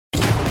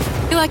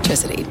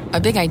Electricity, a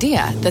big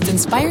idea that's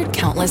inspired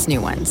countless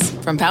new ones.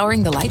 From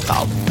powering the light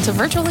bulb to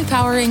virtually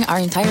powering our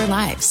entire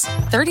lives.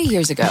 30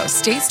 years ago,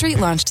 State Street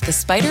launched the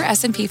SPDR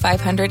S&P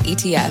 500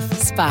 ETF,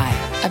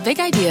 SPY. A big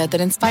idea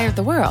that inspired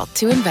the world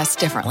to invest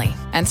differently.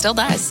 And still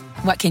does.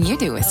 What can you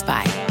do with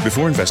SPY?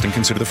 Before investing,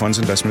 consider the fund's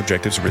investment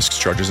objectives, risks,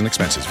 charges, and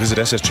expenses. Visit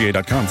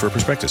ssga.com for a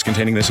prospectus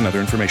containing this and other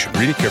information.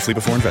 Read it carefully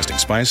before investing.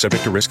 SPY is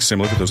subject to risks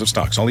similar to those of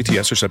stocks. All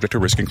ETFs are subject to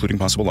risk, including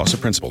possible loss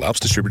of principal. Alps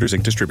Distributors,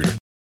 Inc. Distributor.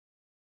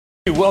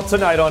 Well,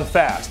 tonight on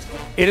Fast,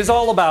 it is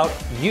all about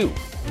you,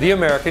 the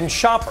American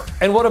shopper,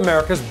 and what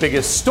America's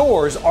biggest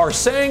stores are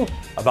saying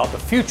about the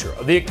future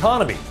of the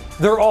economy.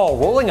 They're all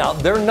rolling out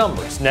their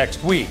numbers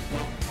next week.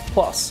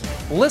 Plus,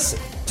 listen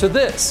to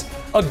this.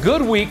 A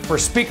good week for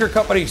speaker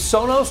company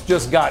Sonos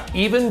just got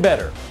even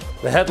better.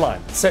 The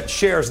headline set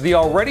shares the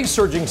already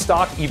surging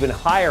stock even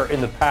higher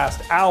in the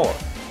past hour.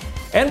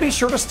 And be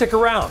sure to stick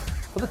around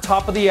for the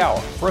top of the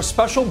hour for a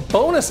special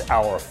bonus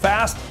hour of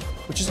Fast,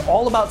 which is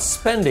all about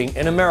spending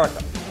in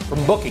America.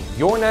 From booking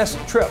your next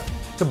trip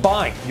to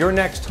buying your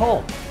next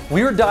home,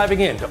 we're diving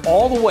into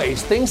all the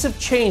ways things have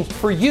changed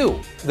for you,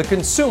 the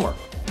consumer,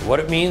 and what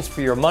it means for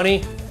your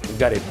money. We've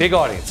got a big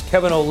audience.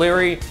 Kevin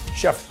O'Leary,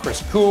 Chef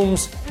Chris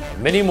Coombs,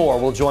 and many more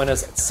will join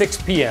us at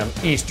 6 p.m.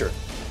 Eastern.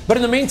 But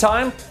in the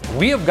meantime,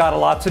 we have got a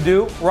lot to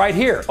do right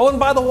here. Oh, and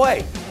by the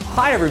way,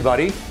 hi,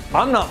 everybody.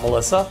 I'm not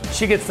Melissa.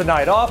 She gets the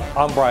night off.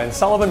 I'm Brian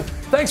Sullivan.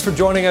 Thanks for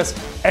joining us.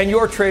 And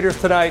your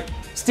traders tonight,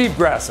 Steve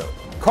Grasso,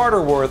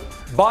 Carter Worth,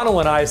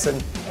 Bonawyn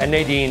Eison, and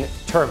Nadine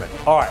Turman.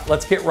 All right,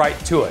 let's get right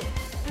to it.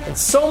 And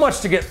so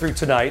much to get through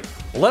tonight.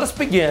 Let us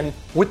begin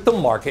with the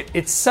market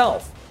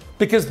itself,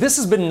 because this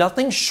has been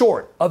nothing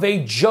short of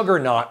a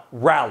juggernaut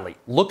rally.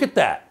 Look at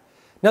that.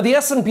 Now, the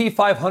S&P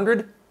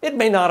 500, it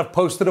may not have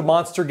posted a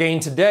monster gain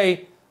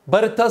today,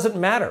 but it doesn't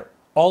matter.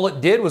 All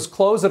it did was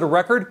close at a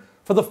record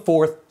for the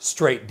fourth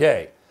straight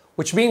day,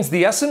 which means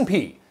the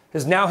S&P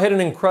has now hit an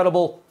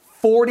incredible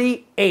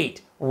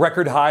 48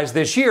 record highs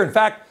this year. In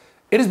fact,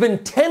 it has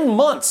been 10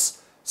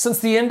 months since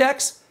the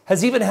index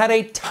has even had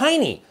a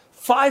tiny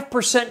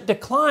 5%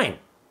 decline.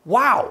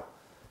 Wow.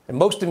 And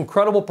most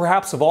incredible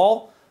perhaps of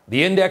all,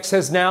 the index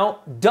has now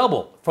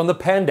doubled from the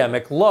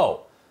pandemic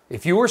low.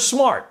 If you were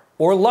smart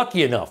or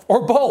lucky enough,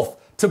 or both,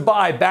 to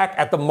buy back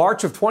at the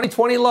March of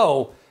 2020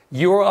 low,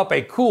 you are up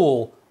a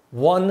cool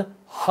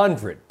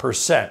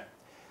 100%.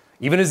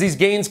 Even as these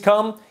gains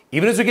come,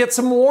 even as we get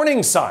some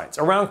warning signs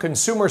around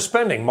consumer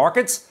spending,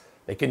 markets,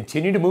 they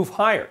continue to move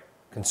higher.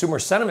 Consumer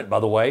sentiment, by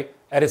the way,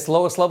 at its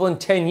lowest level in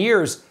 10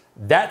 years,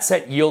 that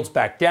set yields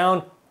back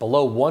down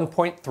below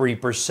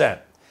 1.3%.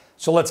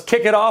 So let's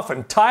kick it off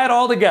and tie it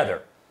all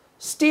together.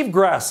 Steve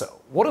Grasso,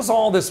 what is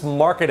all this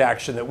market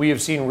action that we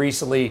have seen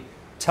recently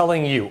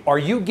telling you? Are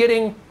you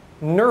getting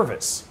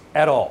nervous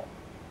at all?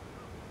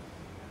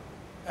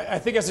 I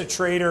think as a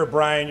trader,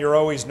 Brian, you're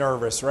always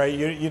nervous, right?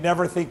 You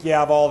never think you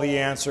have all the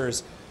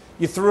answers.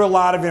 You threw a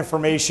lot of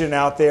information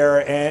out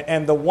there,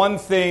 and the one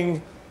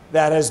thing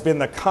that has been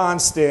the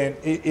constant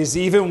is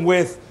even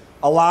with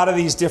a lot of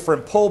these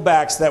different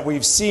pullbacks that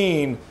we've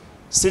seen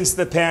since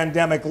the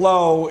pandemic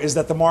low is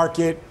that the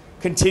market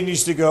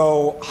continues to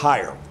go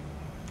higher.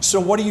 So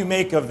what do you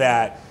make of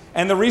that?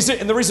 And the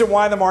reason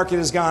why the market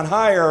has gone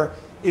higher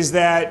is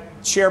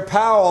that Chair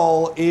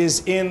Powell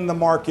is in the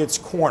market's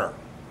corner.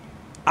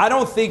 I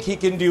don't think he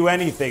can do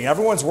anything.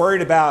 Everyone's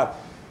worried about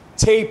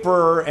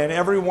taper and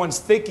everyone's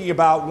thinking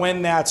about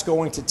when that's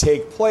going to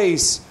take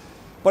place.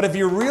 But if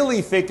you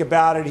really think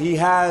about it, he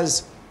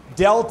has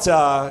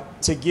Delta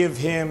to give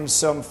him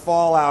some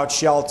fallout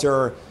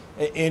shelter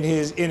in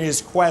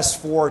his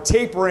quest for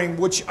tapering,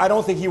 which I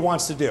don't think he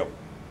wants to do.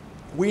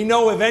 We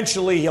know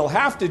eventually he'll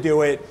have to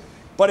do it,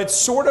 but it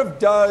sort of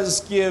does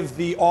give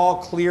the all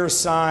clear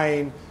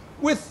sign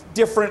with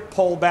different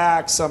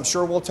pullbacks. I'm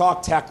sure we'll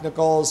talk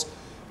technicals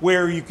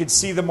where you could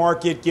see the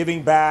market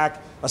giving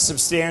back a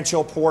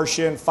substantial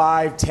portion,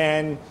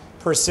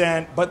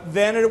 5-10%, but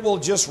then it will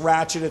just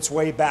ratchet its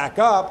way back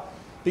up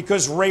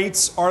because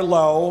rates are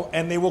low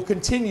and they will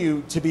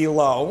continue to be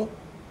low.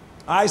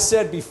 I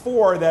said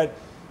before that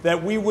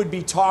we would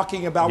be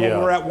talking about when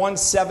we're at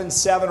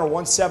 177 or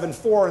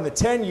 174 in the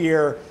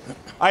 10-year.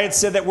 I had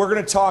said that we're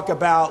going to talk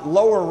about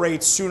lower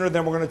rates sooner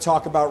than we're going to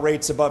talk about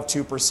rates above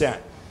 2%.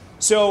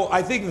 So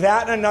I think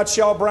that in a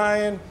nutshell,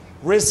 Brian,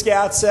 risk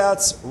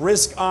assets,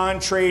 risk on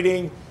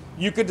trading,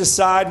 you could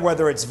decide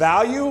whether it's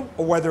value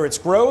or whether it's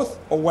growth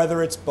or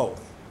whether it's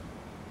both.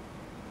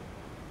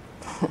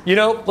 You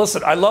know,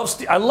 listen, I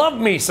love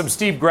me some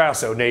Steve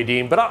Grasso,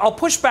 Nadine, but I'll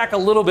push back a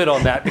little bit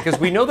on that because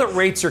we know that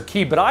rates are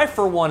key. But I,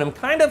 for one, am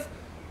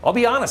I'll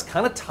be honest,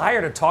 kind of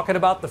tired of talking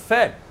about the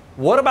Fed.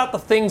 What about the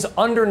things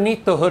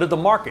underneath the hood of the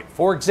market?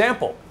 For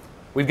example,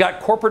 we've got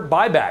corporate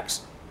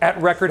buybacks at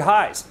record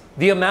highs.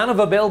 The amount of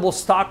available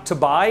stock to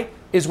buy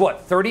is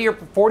 30 or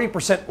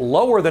 40%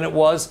 lower than it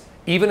was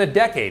even a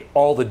decade.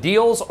 All the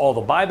deals, all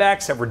the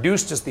buybacks have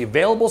reduced just the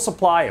available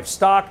supply of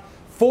stock,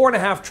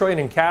 $4.5 trillion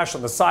in cash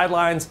on the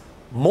sidelines.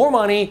 more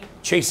money,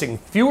 chasing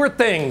fewer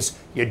things.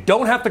 You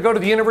don't have to go to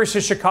the University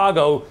of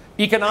Chicago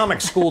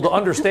economics school to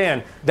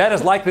understand that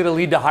is likely to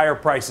lead to higher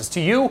prices.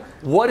 To you,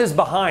 what is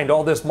behind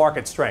all this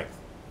market strength?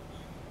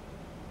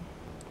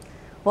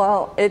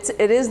 Well, it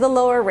is the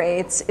lower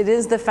rates. It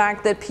is the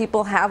fact that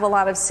people have a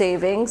lot of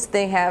savings.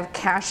 They have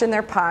cash in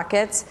their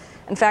pockets.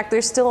 In fact,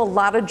 there's still a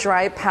lot of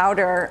dry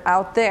powder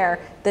out there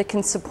that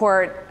can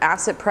support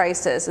asset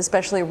prices,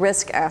 especially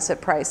risk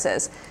asset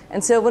prices.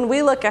 And so when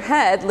we look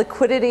ahead,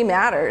 liquidity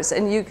matters,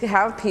 and you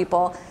have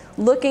people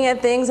looking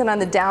at things and on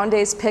the down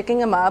days picking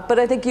them up. But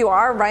I think you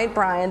are right,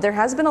 Brian. There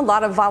has been a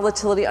lot of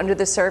volatility under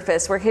the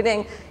surface. We're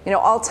hitting,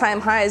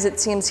 all-time highs, it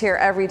seems, here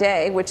every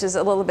day, which is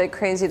a little bit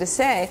crazy to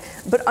say.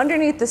 But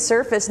underneath the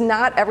surface,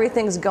 not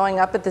everything's going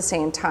up at the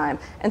same time.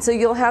 And so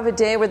you'll have a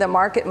day where the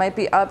market might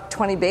be up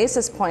 20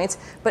 basis points,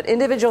 but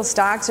individual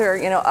stocks are,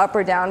 up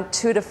or down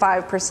 2 to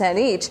 5%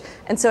 each.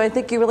 And so I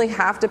think you really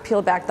have to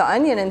peel back the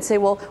onion and say,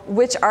 well,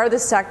 which are the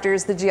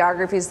sectors, the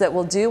geographies that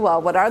will do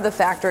well? What are the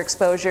factor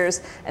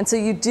exposures? And so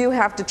you do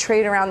have to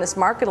trade around this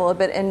market a little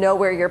bit and know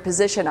where you're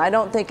positioned. I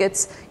don't think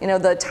it's,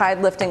 the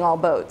tide lifting all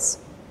boats.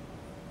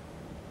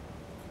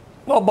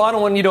 Well,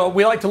 Bonawyn,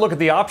 we like to look at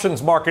the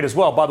options market as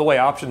well. By the way,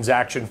 options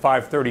action,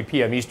 5:30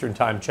 p.m. Eastern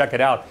time. Check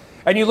it out.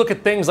 And you look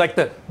at things like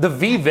the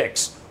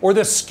VVIX or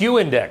the SKU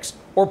index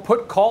or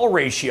put call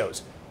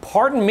ratios.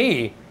 Pardon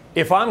me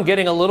if I'm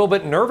getting a little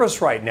bit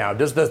nervous right now.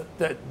 Does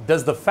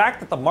the fact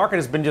that the market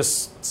has been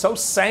just so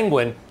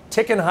sanguine,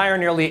 ticking higher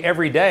nearly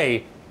every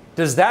day,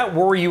 does that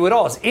worry you at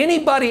all? Is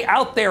anybody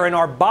out there in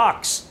our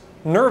box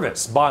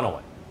nervous,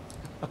 Bonawyn?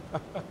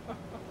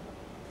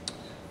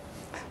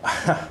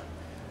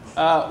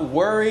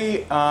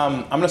 Worry,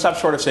 I'm going to stop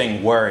short of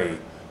saying worry,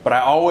 but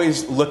I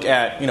always look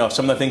at,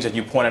 some of the things that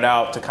you pointed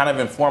out to kind of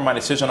inform my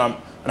decision on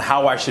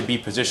how I should be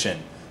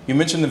positioned. You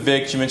mentioned the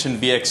VIX, you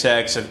mentioned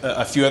VXX,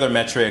 a few other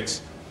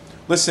metrics.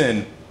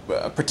 Listen,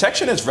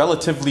 protection is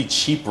relatively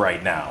cheap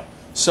right now.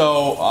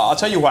 So I'll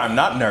tell you why I'm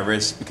not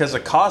nervous, because the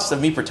cost of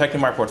me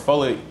protecting my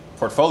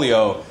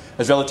portfolio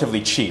is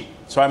relatively cheap.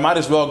 So I might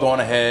as well go on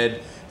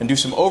ahead and do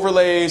some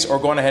overlays or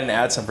go on ahead and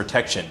add some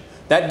protection.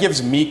 That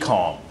gives me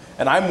calm.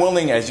 And I'm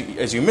willing,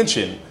 as you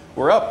mentioned,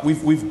 we're up.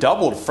 We've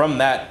doubled from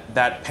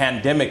that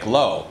pandemic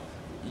low.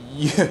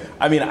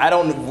 I mean, I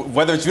don't,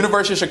 whether it's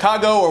University of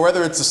Chicago or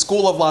whether it's the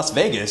School of Las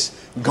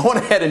Vegas, go on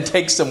ahead and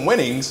take some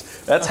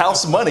winnings. That's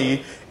house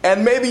money.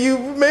 And maybe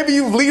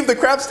you leave the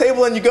craps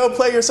table and you go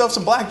play yourself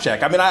some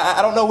blackjack. I mean,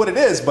 I don't know what it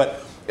is,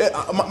 but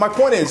my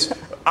point is,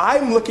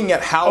 I'm looking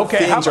at how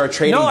things are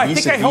trading. No, I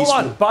think hold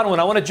on, Bonawyn,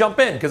 I want to jump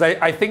in because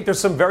I think there's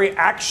some very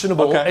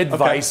actionable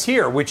advice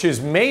here, which is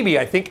maybe,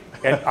 I think,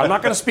 and I'm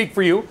not going to speak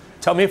for you,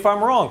 tell me if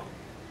I'm wrong,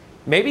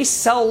 maybe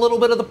sell a little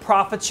bit of the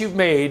profits you've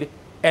made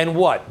and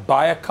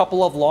buy a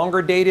couple of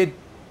longer dated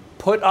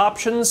put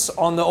options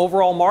on the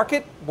overall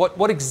market?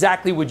 What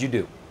exactly would you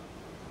do?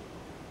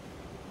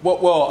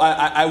 Well,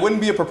 I wouldn't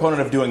be a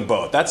proponent of doing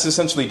both. That's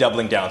essentially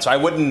doubling down. So I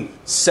wouldn't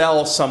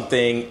sell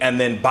something and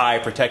then buy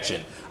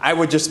protection. I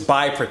would just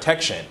buy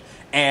protection.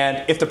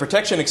 And if the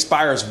protection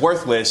expires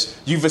worthless,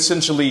 you've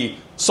essentially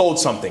sold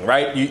something,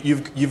 right?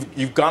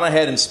 You've gone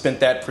ahead and spent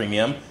that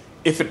premium.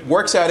 If it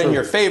works out in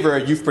your favor,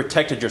 you've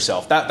protected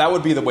yourself. That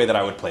would be the way that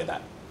I would play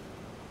that.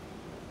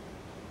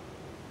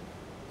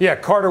 Yeah,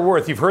 Carter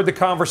Worth, you've heard the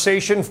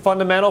conversation,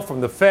 fundamental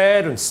from the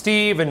Fed and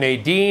Steve and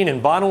Nadine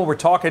and Bonawyn. We're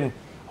talking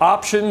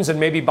options and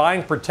maybe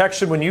buying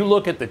protection. When you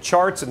look at the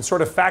charts and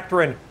sort of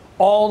factor in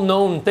all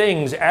known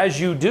things as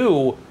you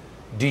do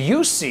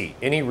you see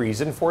any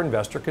reason for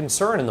investor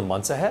concern in the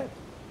months ahead?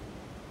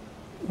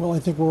 Well, I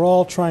think we're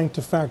all trying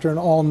to factor in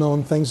all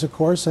known things, of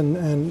course,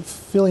 and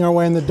feeling our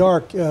way in the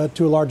dark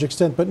to a large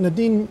extent. But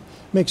Nadine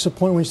makes a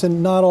point when she said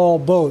not all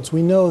boats.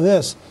 We know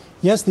this.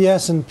 Yes, the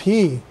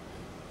S&P,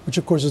 which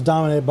of course is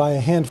dominated by a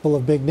handful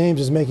of big names,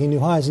 is making new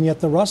highs, and yet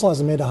the Russell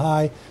hasn't made a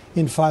high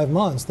in 5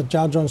 months. The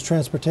Dow Jones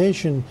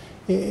Transportation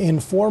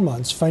in 4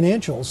 months.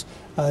 Financials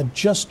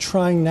just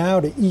trying now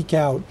to eke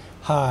out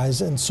highs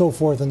and so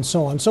forth and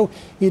so on. So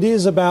it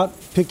is about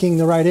picking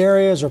the right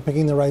areas or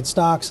picking the right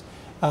stocks,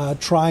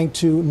 trying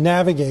to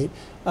navigate.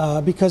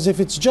 Because if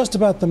it's just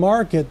about the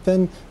market,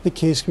 then the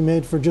case can be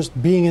made for just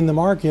being in the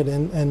market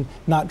and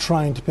not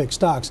trying to pick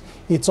stocks.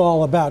 It's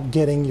all about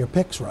getting your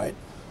picks right.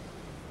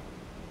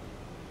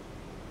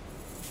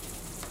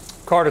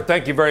 Carter,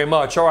 thank you very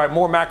much. All right,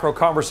 more macro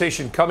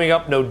conversation coming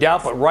up, no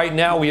doubt. But right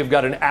now, we have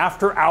got an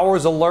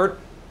after-hours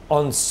alert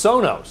on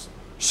Sonos.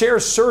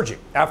 Shares surging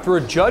after a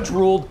judge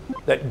ruled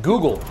that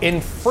Google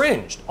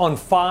infringed on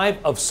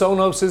 5 of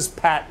Sonos's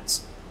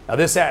patents. Now,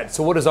 this adds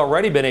to what has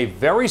already been a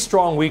very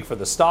strong week for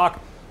the stock,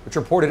 which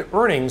reported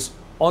earnings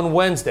on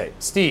Wednesday.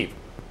 Steve,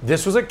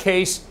 this was a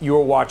case you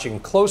were watching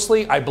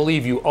closely. I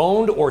believe you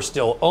owned or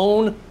still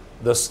own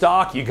the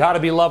stock. You got to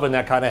be loving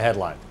that kind of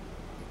headline.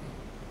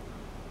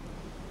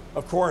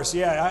 Of course,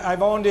 yeah.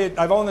 I've owned it.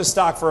 I've owned this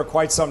stock for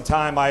quite some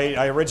time.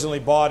 I originally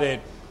bought it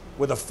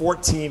with a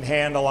 14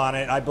 handle on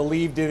it. I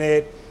believed in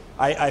it.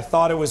 I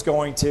thought it was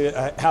going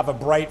to have a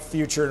bright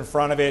future in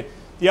front of it.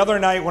 The other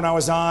night when I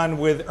was on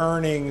with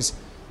earnings,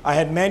 I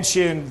had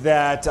mentioned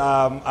that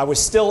I was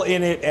still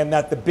in it and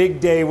that the big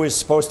day was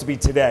supposed to be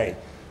today.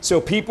 So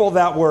people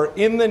that were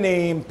in the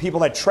name,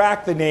 people that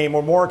track the name,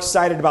 were more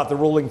excited about the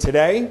ruling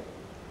today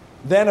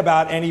than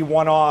about any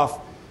one-off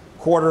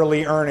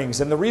quarterly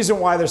earnings. And the reason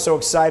why they're so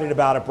excited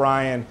about it,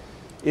 Brian,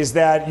 is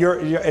that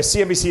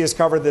CNBC has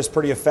covered this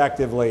pretty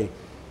effectively.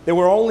 There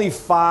were only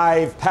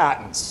 5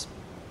 patents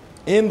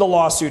in the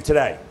lawsuit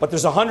today, but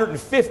there's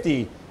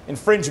 150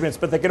 infringements,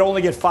 but they could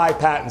only get 5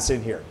 patents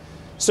in here.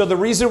 So the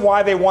reason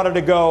why they wanted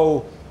to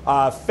go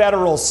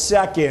federal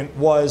second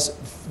was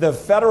the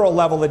federal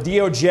level. The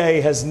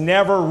DOJ has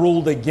never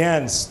ruled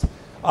against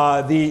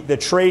the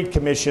Trade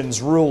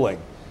Commission's ruling.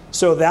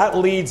 So that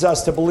leads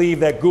us to believe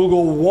that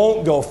Google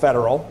won't go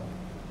federal.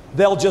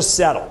 They'll just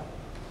settle.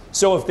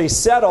 So if they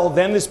settle,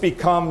 then this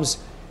becomes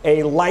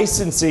a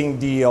licensing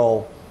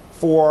deal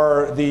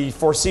for the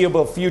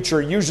foreseeable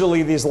future.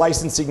 Usually these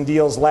licensing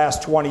deals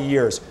last 20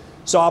 years.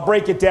 So I'll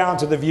break it down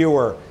to the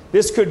viewer.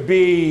 This could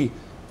be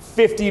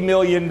 $50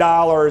 million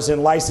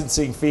in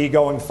licensing fee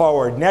going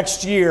forward.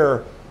 Next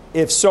year,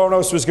 if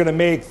Sonos was going to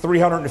make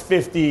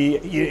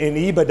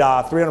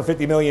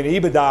 $350 million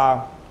in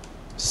EBITDA,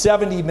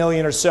 70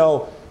 million or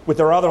so with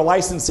their other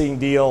licensing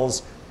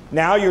deals,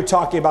 now you're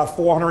talking about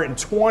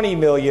 420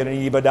 million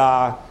in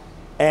EBITDA,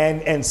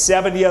 and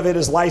 70 of it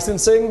is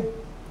licensing.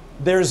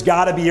 There's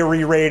got to be a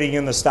re-rating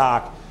in the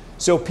stock.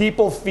 So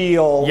people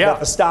feel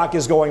that the stock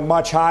is going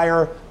much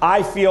higher.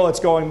 I feel it's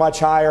going much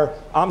higher.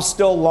 I'm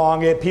still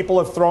long it.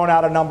 People have thrown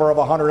out a number of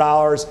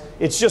 $100.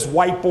 It's just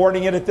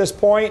whiteboarding it at this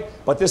point,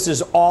 but this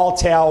is all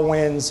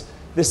tailwinds.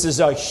 This is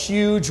a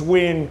huge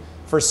win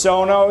for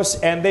Sonos,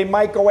 and they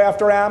might go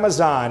after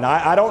Amazon.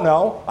 I don't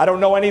know. I don't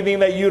know anything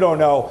that you don't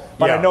know,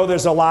 but I know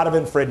there's a lot of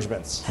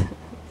infringements.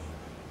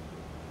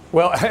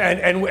 Well,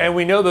 and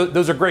we know that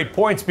those are great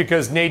points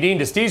because, Nadine,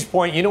 to Steve's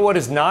point, you know what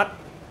is not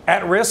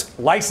at risk?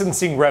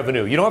 Licensing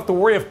revenue. You don't have to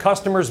worry if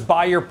customers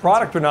buy your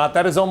product or not.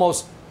 That is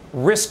almost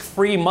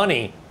risk-free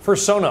money for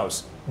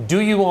Sonos.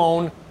 Do you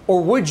own,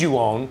 or would you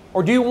own,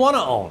 or do you want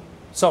to own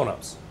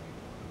Sonos?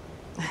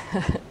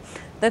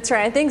 That's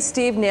right. I think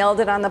Steve nailed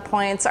it on the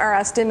points. Are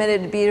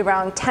estimated to be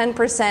around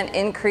 10%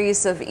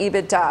 increase of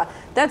EBITDA.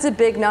 That's a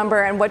big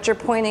number, and what you're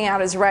pointing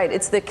out is right.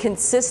 It's the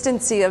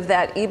consistency of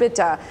that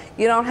EBITDA.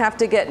 You don't have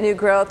to get new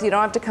growth. You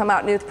don't have to come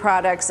out with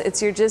products.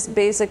 You're just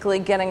basically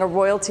getting a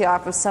royalty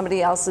off of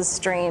somebody else's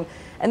stream.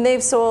 And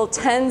they've sold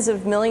tens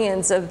of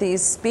millions of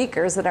these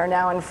speakers that are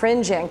now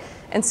infringing.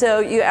 And so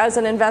you, as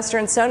an investor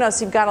in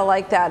Sonos, you've got to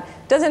like that.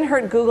 Doesn't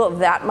hurt Google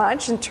that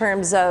much in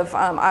terms of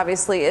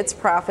obviously its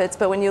profits,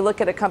 but when you look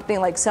at a company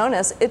like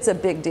Sonos, it's a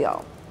big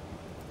deal.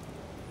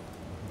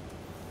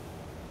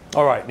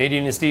 All right,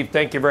 Nadine and Steve,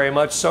 thank you very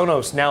much.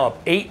 Sonos now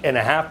up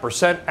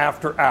 8.5%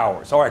 after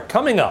hours. All right,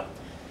 coming up.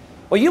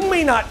 Well, you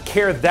may not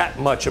care that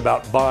much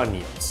about bond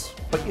yields,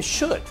 but you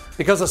should,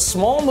 because a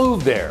small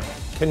move there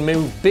can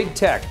move big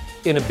tech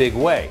in a big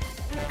way.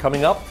 And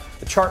coming up,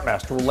 the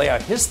Chartmaster will lay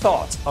out his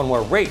thoughts on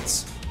where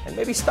rates and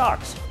maybe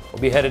stocks will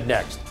be headed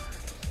next.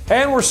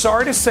 And we're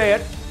sorry to say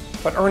it,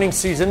 but earnings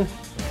season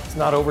is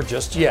not over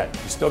just yet.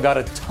 We still got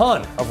a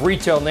ton of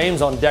retail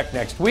names on deck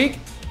next week.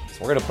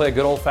 So we're going to play a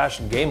good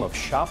old-fashioned game of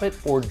shop it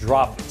or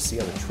drop it. See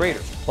how the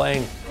traders are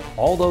playing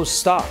all those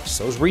stocks,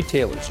 those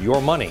retailers,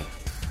 your money.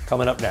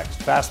 Coming up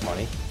next, Fast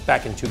Money,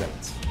 back in 2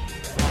 minutes.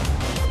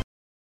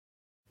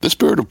 The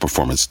spirit of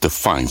performance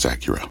defines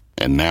Acura,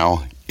 and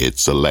now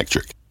it's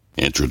electric.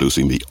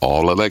 Introducing the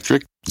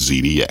all-electric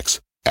ZDX,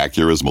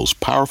 Acura's most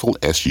powerful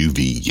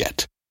SUV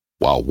yet.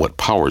 While what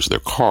powers their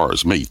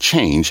cars may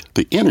change,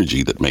 the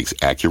energy that makes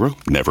Acura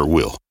never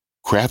will.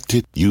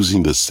 Crafted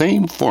using the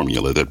same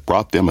formula that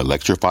brought them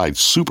electrified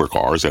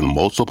supercars and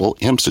multiple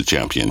IMSA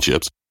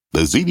championships,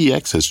 the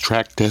ZDX has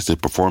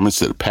track-tested performance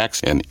that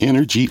packs an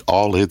energy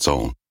all its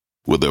own.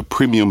 With a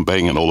premium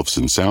Bang &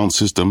 Olufsen sound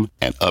system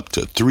and up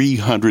to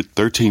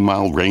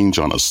 313-mile range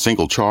on a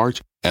single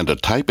charge, and a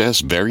Type S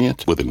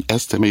variant with an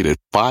estimated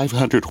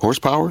 500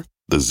 horsepower,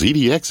 the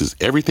ZDX is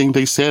everything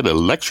they said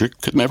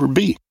electric could never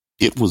be.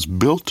 It was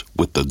built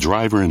with the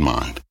driver in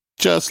mind,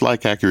 just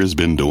like Acura's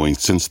been doing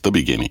since the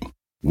beginning.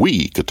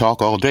 We could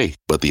talk all day,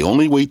 but the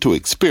only way to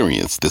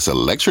experience this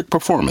electric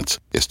performance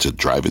is to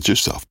drive it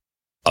yourself.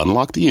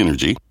 Unlock the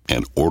energy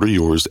and order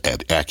yours at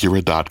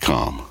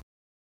Acura.com.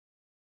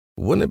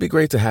 Wouldn't it be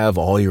great to have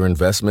all your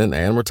investment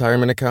and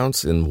retirement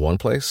accounts in one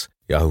place?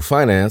 Yahoo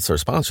Finance, our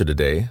sponsor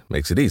today,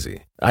 makes it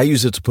easy. I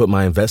use it to put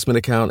my investment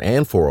account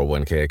and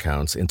 401k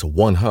accounts into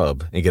one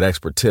hub and get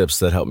expert tips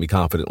that help me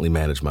confidently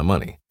manage my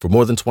money. For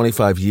more than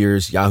 25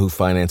 years, Yahoo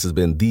Finance has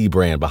been the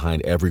brand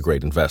behind every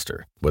great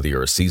investor. Whether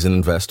you're a seasoned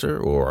investor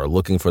or are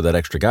looking for that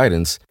extra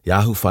guidance,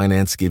 Yahoo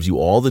Finance gives you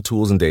all the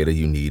tools and data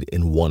you need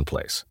in one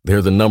place.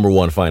 They're the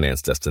 #1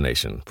 finance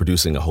destination,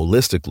 producing a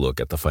holistic look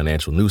at the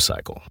financial news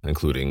cycle,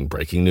 including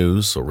breaking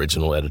news,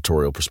 original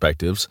editorial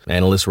perspectives,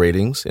 analyst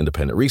ratings,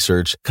 independent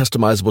research, customized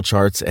customizable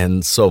charts,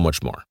 and so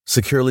much more.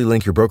 Securely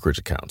link your brokerage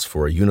accounts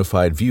for a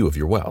unified view of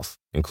your wealth,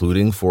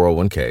 including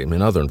 401k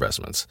and other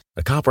investments.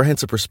 A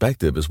comprehensive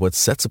perspective is what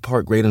sets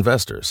apart great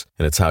investors,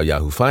 and it's how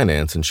Yahoo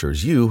Finance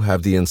ensures you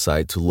have the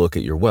insight to look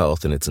at your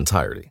wealth in its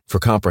entirety. For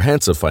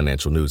comprehensive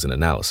financial news and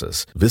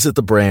analysis, visit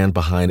the brand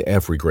behind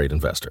every great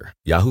investor,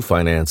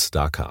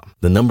 yahoofinance.com,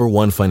 the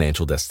 #1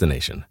 financial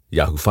destination,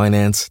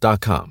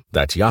 yahoofinance.com.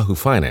 That's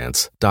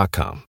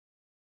yahoofinance.com.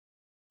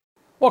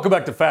 Welcome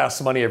back to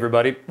Fast Money,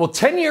 everybody. Well,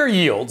 10-year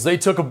yields, they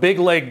took a big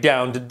leg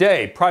down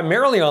today,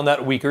 primarily on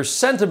that weaker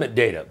sentiment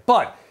data.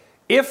 But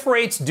if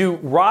rates do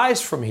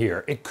rise from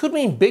here, it could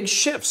mean big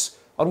shifts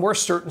on where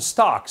certain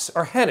stocks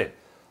are headed.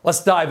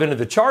 Let's dive into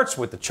the charts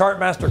with the chart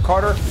master,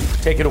 Carter.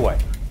 Take it away.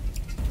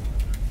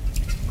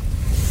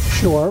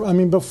 Sure. I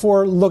mean,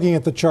 before looking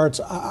at the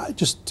charts,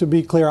 just to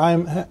be clear,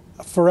 I'm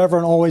forever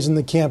and always in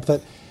the camp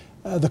that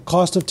the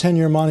cost of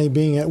 10-year money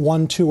being at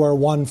 1.2 or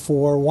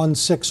 1.4,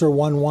 1.6 or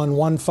 1.1,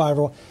 1.5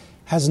 or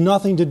has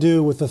nothing to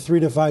do with the 3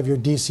 to 5 year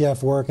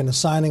DCF work and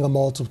assigning a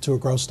multiple to a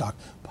growth stock.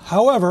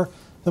 However,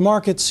 the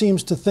market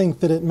seems to think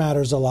that it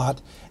matters a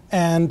lot,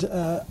 and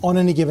on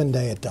any given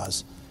day it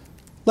does.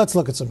 Let's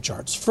look at some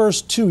charts.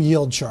 First, 2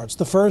 yield charts.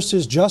 The first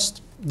is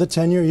just the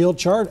 10-year yield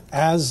chart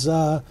as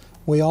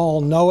we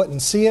all know it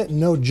and see it,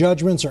 no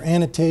judgments or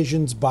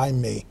annotations by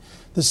me.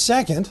 The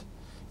second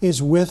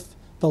is with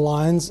the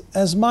lines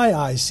as my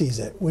eye sees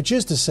it, which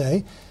is to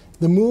say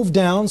the move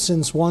down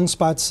since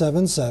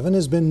 1.77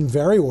 has been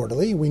very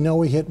orderly. We know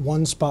we hit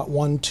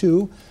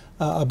 1.12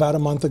 about a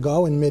month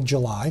ago in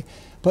mid-July.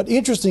 But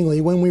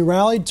interestingly, when we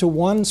rallied to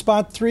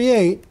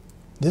 1.38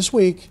 this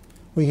week,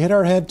 we hit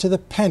our head to the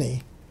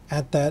penny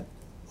at that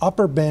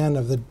upper band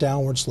of the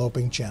downward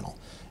sloping channel.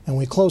 And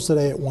we closed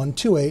today at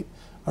 1.28,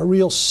 a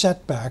real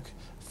setback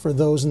for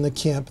those in the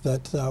camp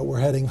that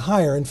were heading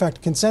higher. In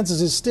fact,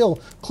 consensus is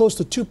still close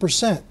to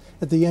 2%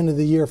 at the end of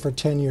the year for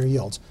 10-year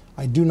yields.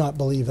 I do not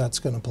believe that's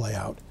going to play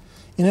out.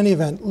 In any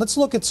event, let's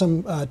look at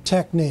some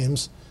tech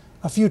names,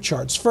 a few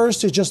charts.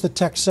 First is just the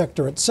tech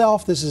sector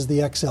itself. This is the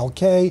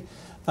XLK,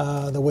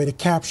 the way to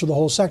capture the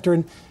whole sector.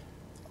 And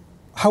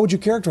how would you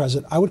characterize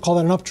it? I would call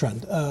that an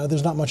uptrend.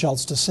 There's not much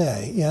else to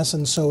say, yes?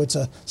 And so it's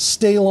a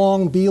stay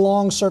long, be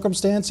long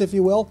circumstance, if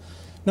you will.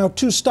 Now,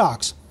 2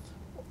 stocks.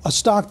 A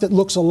stock that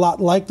looks a lot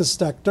like the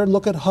sector,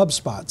 look at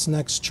HubSpot's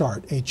next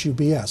chart,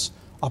 HUBS,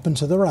 up and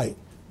to the right.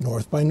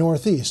 North by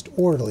northeast,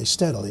 orderly,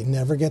 steadily,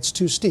 never gets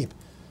too steep.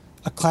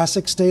 A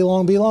classic stay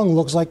long, be long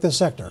looks like the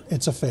sector.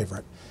 It's a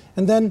favorite.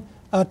 And then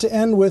to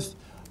end with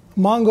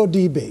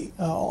MongoDB,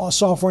 a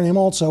software name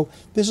also.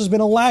 This has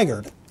been a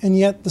laggard, and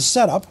yet the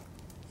setup,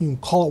 you can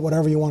call it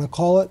whatever you want to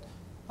call it.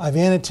 I've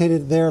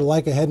annotated there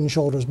like a head and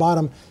shoulders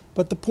bottom.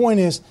 But the point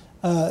is,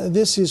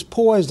 this is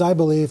poised, I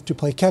believe, to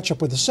play catch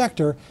up with the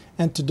sector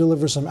and to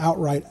deliver some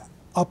outright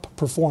up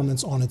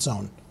performance on its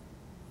own.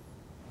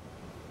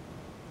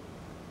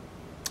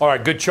 All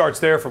right, good charts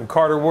there from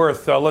Carter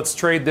Worth. Let's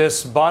trade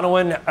this.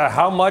 Bonawyn,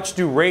 how much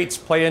do rates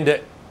play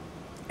into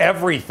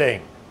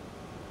everything?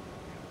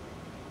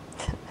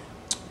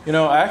 You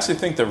know, I actually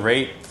think the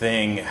rate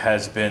thing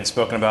has been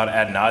spoken about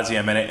ad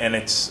nauseum, and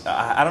it's,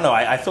 I don't know,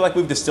 I feel like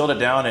we've distilled it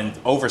down and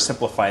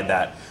oversimplified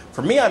that.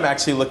 For me, I'm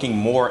actually looking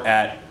more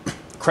at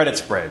credit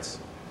spreads,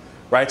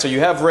 right? So you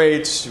have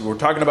rates, we're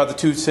talking about the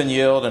 2-10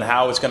 yield and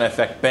how it's going to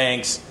affect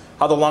banks,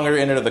 how the longer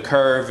end of the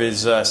curve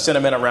is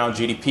sentiment around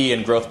GDP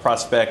and growth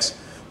prospects.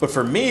 But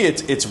for me,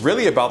 it's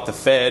really about the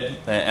Fed,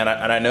 and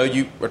I know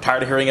you are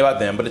tired of hearing about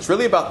them, but it's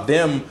really about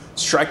them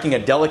striking a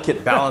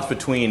delicate balance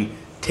between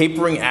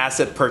tapering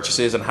asset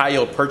purchases and high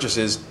yield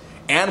purchases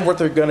and what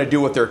they're going to do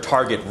with their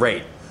target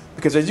rate.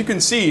 Because as you can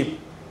see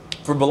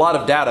from a lot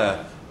of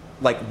data,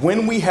 like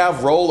when we have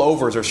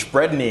rollovers or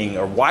spreading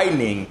or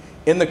widening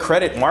in the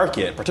credit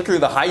market, particularly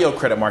the high yield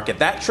credit market,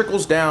 that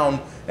trickles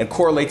down and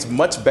correlates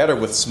much better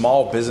with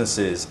small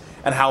businesses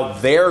and how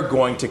they're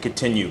going to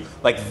continue.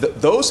 Like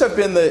those have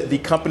been the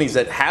companies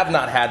that have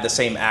not had the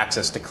same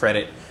access to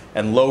credit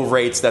and low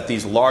rates that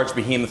these large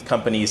behemoth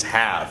companies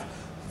have.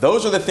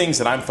 Those are the things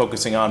that I'm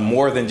focusing on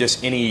more than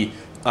just any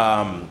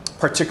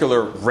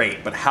particular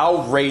rate, but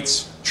how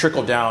rates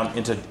trickle down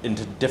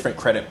into different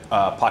credit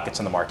pockets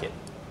in the market.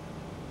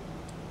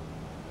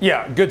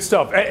 Yeah, good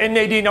stuff. And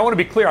Nadine, I want to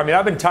be clear. I mean,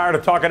 I've been tired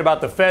of talking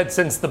about the Fed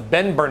since the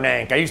Ben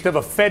Bernanke. I used to have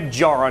a Fed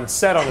jar on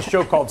set on a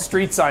show called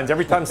Street Signs.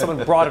 Every time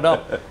someone brought it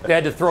up, they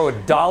had to throw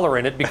 $1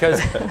 in it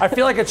because I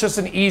feel like it's just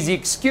an easy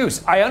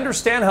excuse. I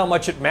understand how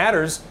much it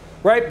matters,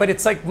 right? But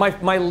it's like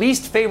my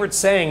least favorite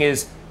saying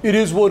is, it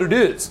is what it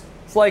is.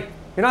 It's like,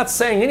 you're not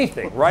saying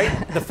anything,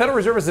 right? The Federal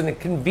Reserve is a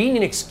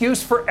convenient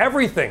excuse for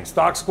everything.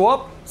 Stocks go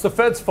up, it's the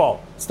Fed's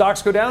fault.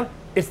 Stocks go down,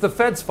 it's the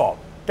Fed's fault.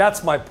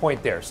 That's my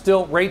point there.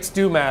 Still, rates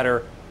do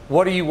matter.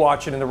 What are you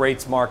watching in the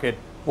rates market?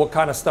 What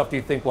kind of stuff do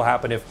you think will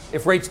happen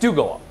if rates do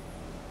go up?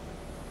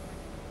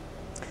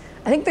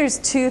 I think there's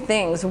 2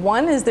 things.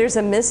 One is there's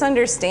a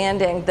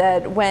misunderstanding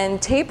that when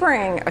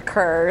tapering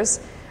occurs,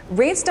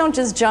 rates don't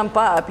just jump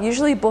up.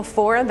 Usually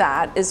before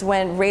that is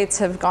when rates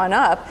have gone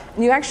up.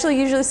 And you actually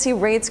usually see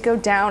rates go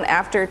down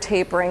after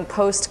tapering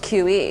post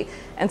QE.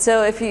 And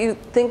so if you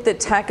think that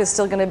tech is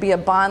still going to be a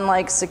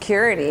bond-like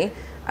security,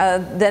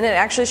 then it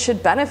actually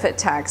should benefit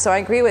tech. So I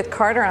agree with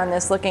Carter on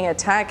this. Looking at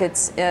tech,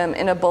 it's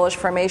in a bullish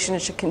formation.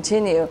 It should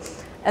continue.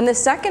 And the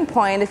second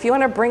point, if you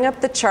want to bring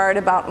up the chart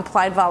about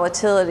implied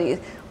volatility,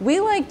 we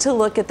like to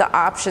look at the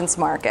options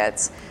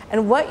markets.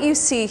 And what you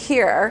see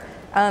here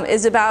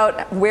is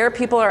about where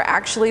people are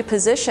actually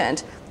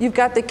positioned. You've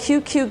got the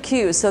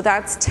QQQ, so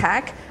that's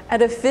tech,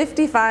 at a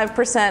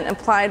 55%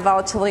 implied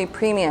volatility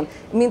premium.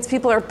 It means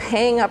people are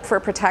paying up for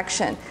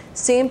protection.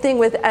 Same thing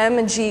with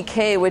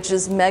MGK, which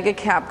is mega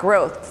cap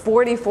growth,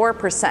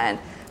 44%.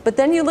 But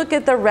then you look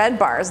at the red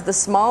bars, the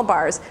small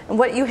bars, and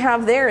what you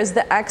have there is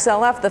the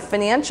XLF. The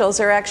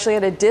financials are actually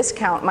at a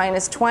discount,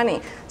 minus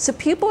 20. So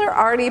people are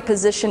already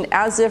positioned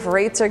as if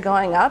rates are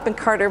going up. And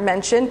Carter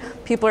mentioned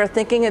people are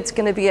thinking it's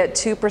going to be at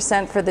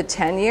 2% for the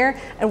 10-year.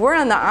 And we're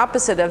on the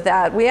opposite of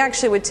that. We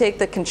actually would take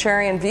the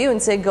contrarian view and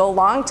say go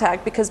long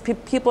tech because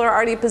people are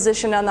already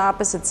positioned on the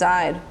opposite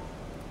side.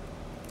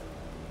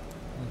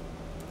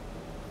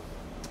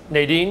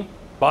 Nadine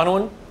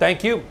Bonawyn,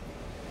 thank you.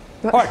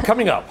 All right,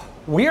 coming up.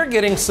 We are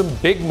getting some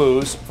big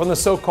moves from the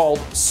so-called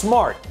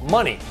smart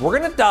money. We're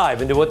going to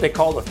dive into what they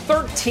call the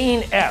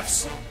 13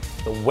 Fs.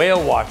 The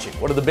whale watching.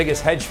 What do the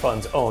biggest hedge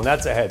funds own?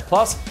 That's ahead.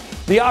 Plus,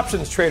 the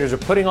options traders are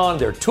putting on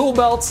their tool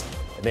belts,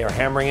 and they are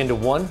hammering into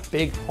one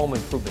big home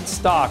improvement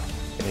stock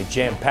in a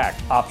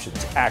jam-packed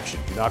options action.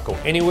 Do not go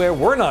anywhere.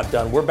 We're not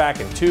done. We're back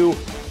in 2.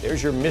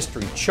 There's your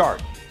mystery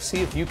chart. See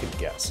if you can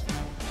guess.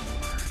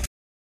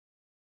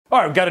 All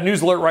right, we've got a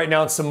news alert right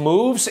now on some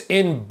moves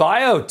in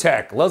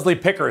biotech. Leslie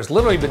Picker has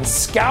literally been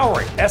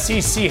scouring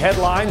SEC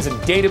headlines and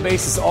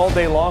databases all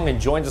day long and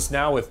joins us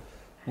now with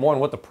more on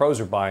what the pros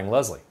are buying.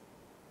 Leslie.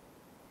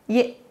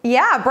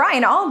 Yeah,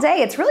 Brian, all day.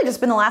 It's really just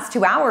been the last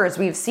 2 hours.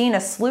 We've seen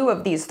a slew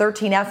of these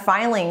 13F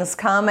filings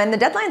come, and the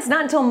deadline's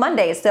not until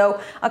Monday.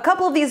 So a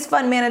couple of these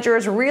fund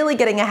managers really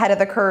getting ahead of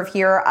the curve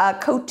here.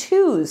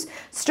 Coatue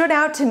stood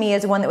out to me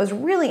as one that was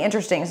really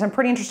interesting. Some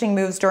pretty interesting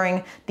moves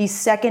during the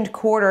second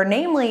quarter,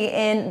 namely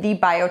in the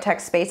biotech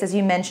space, as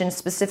you mentioned,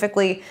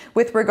 specifically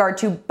with regard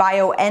to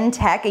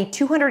BioNTech, a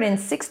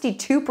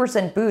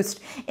 262% boost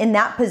in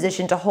that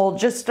position to hold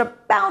just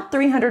about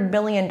 $300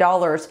 million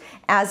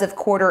as of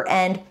quarter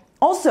end.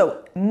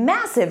 Also,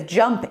 massive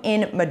jump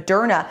in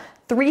Moderna,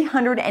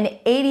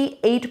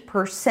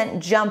 388%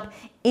 jump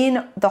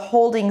in the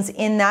holdings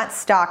in that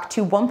stock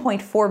to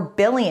 $1.4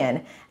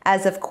 billion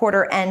as of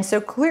quarter end.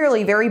 So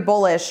clearly very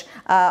bullish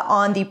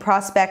on the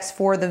prospects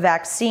for the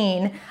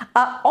vaccine.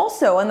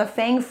 Also on the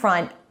FANG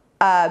front,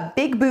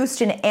 big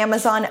boost in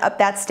Amazon, up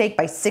that stake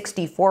by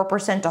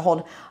 64% to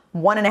hold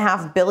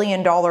 $1.5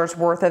 billion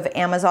worth of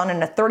Amazon,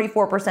 and a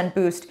 34%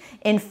 boost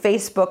in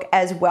Facebook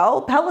as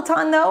well.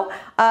 Peloton, though,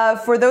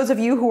 for those of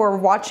you who are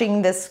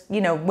watching this,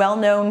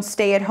 well-known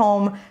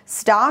stay-at-home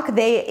stock,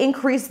 they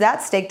increased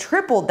that stake,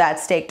 tripled that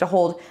stake to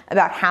hold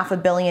about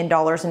 $500 million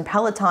in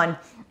Peloton.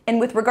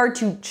 And with regard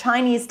to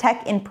Chinese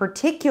tech in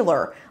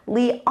particular,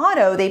 Li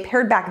Auto, they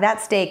pared back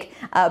that stake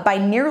by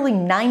nearly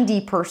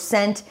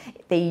 90%.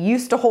 They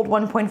used to hold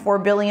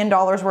 $1.4 billion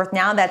worth.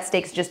 Now that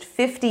stake's just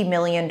 $50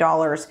 million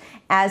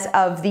as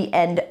of the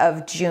end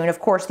of June. Of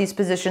course, these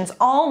positions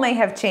all may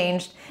have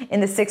changed in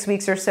the 6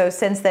 weeks or so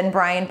since then,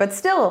 Brian, but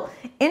still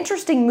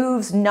interesting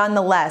moves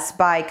nonetheless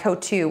by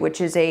Coatue, which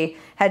is a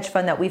hedge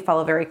fund that we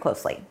follow very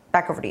closely.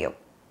 Back over to you.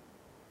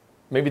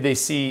 Maybe they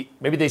see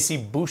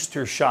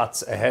booster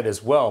shots ahead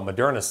as well.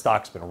 Moderna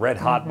stock's been red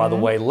hot, by the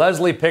way.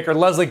 Leslie Picker.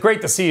 Leslie,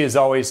 great to see you as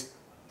always.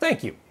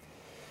 Thank you.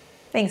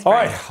 Thanks,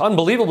 Brian. All right,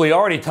 unbelievably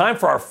already time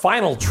for our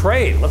final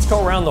trade. Let's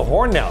go around the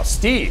horn now.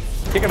 Steve,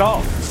 kick it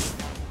off.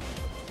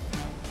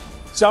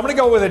 So I'm going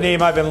to go with a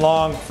name I've been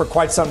long for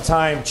quite some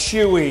time,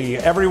 Chewy.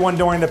 Everyone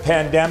during the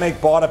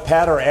pandemic bought a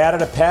pet or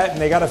added a pet,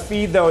 and they got to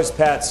feed those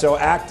pets. So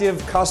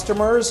active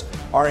customers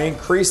are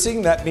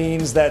increasing. That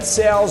means that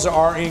sales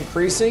are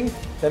increasing.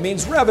 That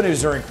means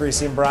revenues are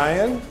increasing,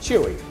 Brian.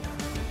 Chewy.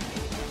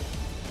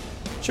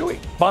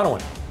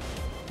 Bonawyn.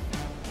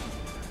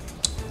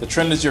 The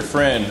trend is your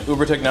friend,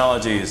 Uber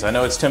Technologies. I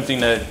know it's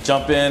tempting to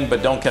jump in,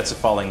 but don't catch a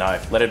falling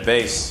knife. Let it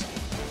base.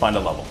 Find a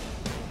level.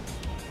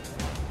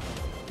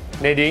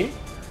 Nadine.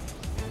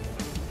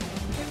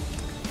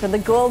 For the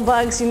gold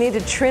bugs, you need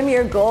to trim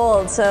your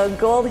gold. So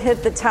gold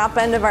hit the top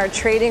end of our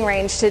trading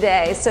range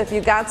today. So if you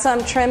got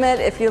some, trim it.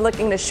 If you're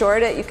looking to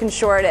short it, you can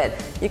short it.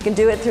 You can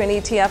do it through an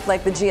ETF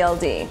like the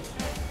GLD.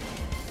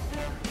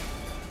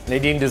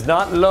 Nadine does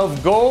not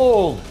love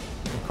gold.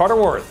 Carter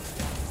Worth.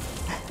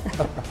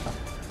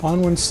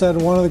 Bonawyn said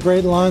one of the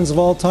great lines of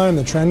all time,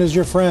 the trend is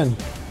your friend.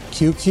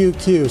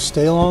 QQQ,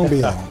 stay long,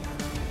 be long.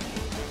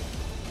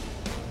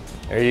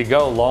 There you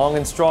go, long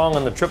and strong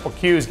on the triple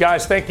Qs.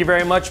 Guys, thank you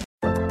very much.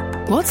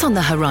 What's on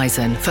the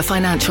horizon for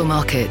financial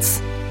markets?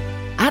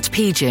 At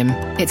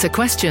PGIM, it's a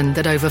question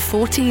that over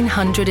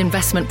 1,400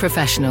 investment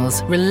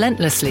professionals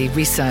relentlessly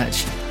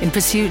research in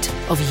pursuit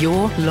of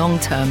your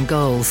long-term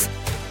goals.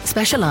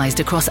 specialized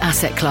across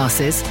asset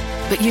classes,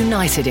 but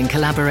united in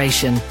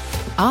collaboration.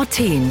 Our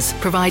teams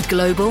provide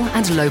global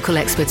and local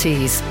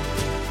expertise.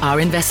 Our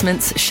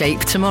investments shape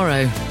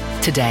tomorrow,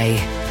 today.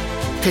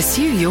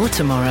 Pursue your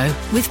tomorrow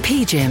with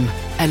PGIM,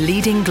 a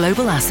leading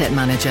global asset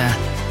manager.